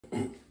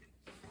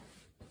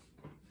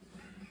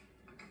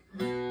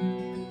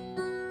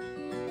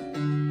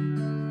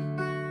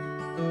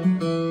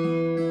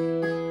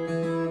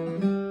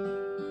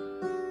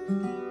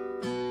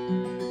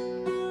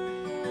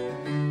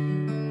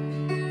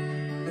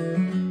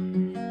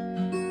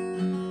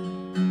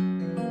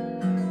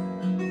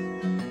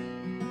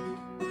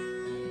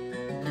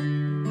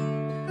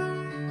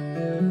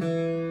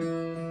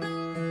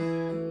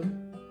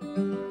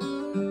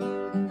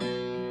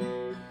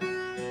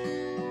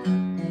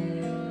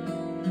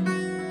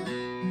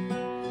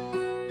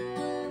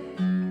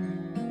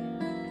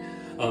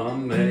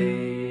Amazing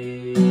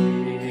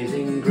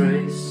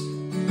grace,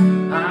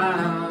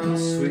 how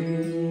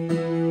sweet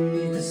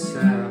the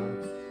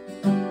sound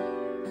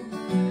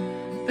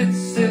that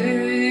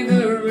saved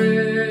a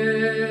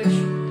wretch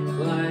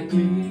like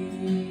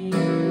me.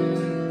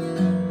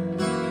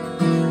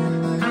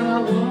 I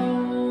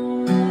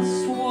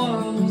once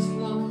was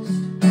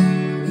lost,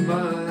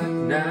 but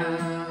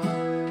now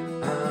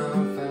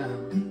I'm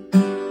found.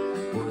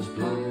 Was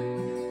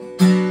blind,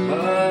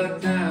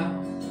 but now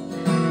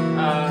I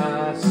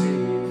see.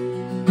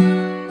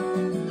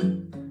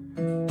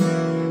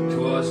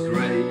 'Twas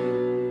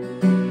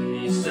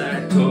grace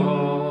that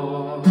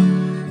taught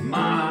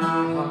my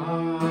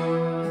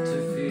heart to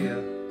fear,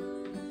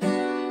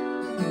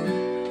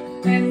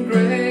 and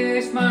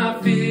grace my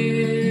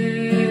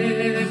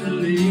fear to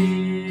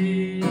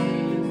leave.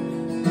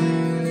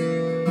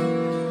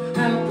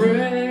 How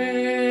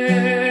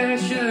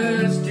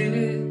precious did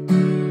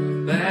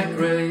that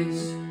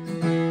grace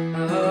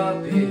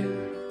appear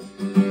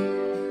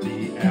the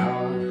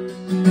hour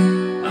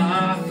I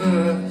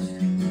first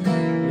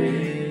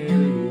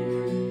believed.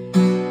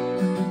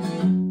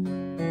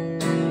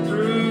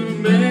 Through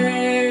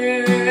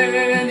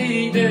many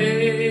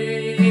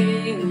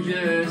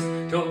dangers,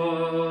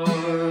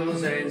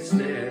 toils and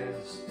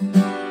snares,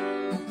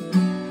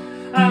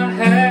 I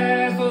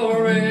have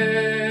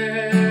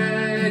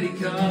already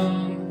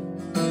come.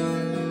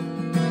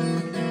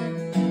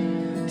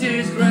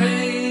 'Tis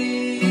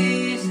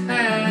grace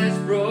has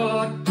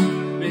brought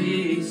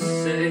me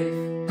safe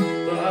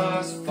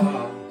thus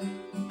far,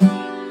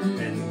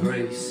 and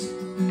grace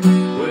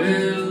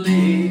will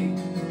lead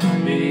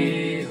me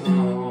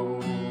home.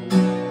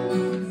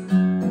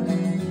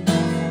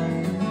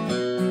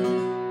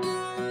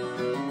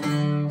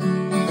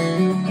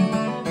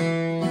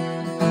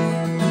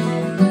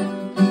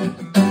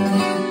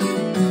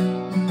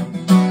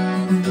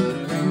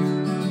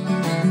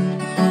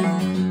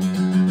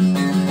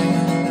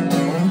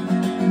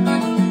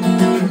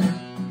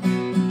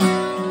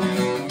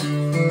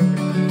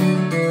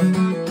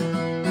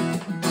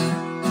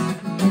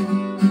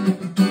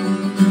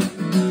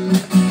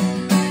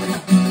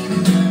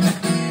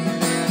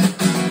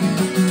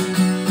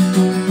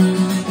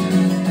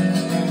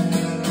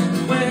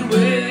 When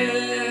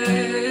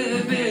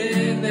we've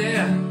been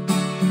there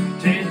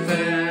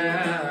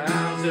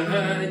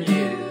 10,000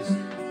 years,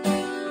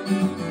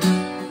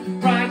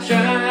 bright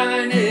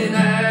shining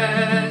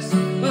as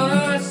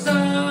the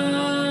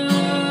sun,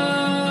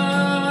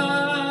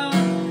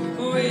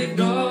 with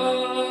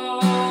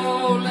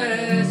no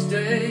less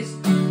days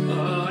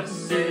but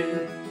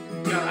sing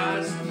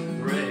God's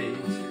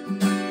praise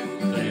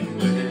than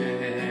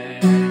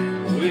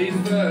when we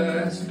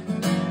first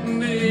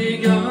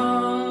begun.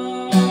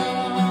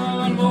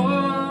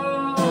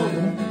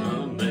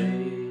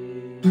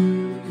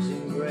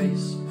 Amazing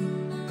grace,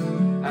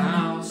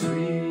 how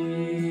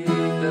sweet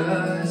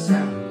the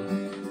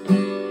sound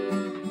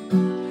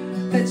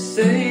that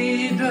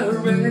saved a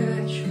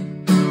wretch